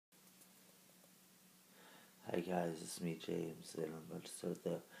Hi guys, it's me James, and I'm about to start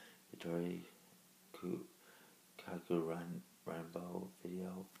the histori kakunenbo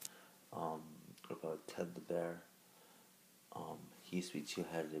video about Ted the bear. He used to be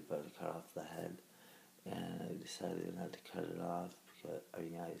two-headed, but I cut off the head, and I decided not to cut it off because I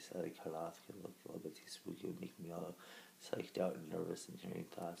decided to cut it off because it looked a little bit too spooky. It would make me all psyched out and nervous and hearing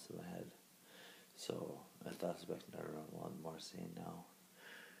thoughts in my head. So I thought back and I want more sane now.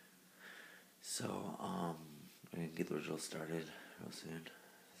 So I'm gonna get the ritual started real soon.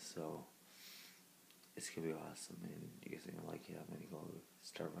 So it's gonna be awesome, and you guys are gonna like it. I'm gonna go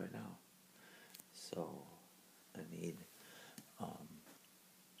start right now. So I need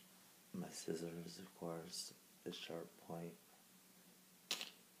my scissors, of course, the sharp point.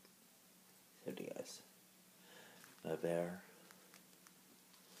 So do you guys? My bear,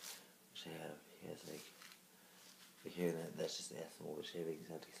 which I have. He has here that's just asking what shaving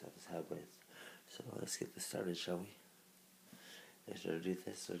he's off his head with. So let's get this started, shall we? After I do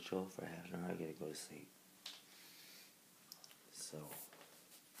this ritual for half an hour, I gotta go to sleep. So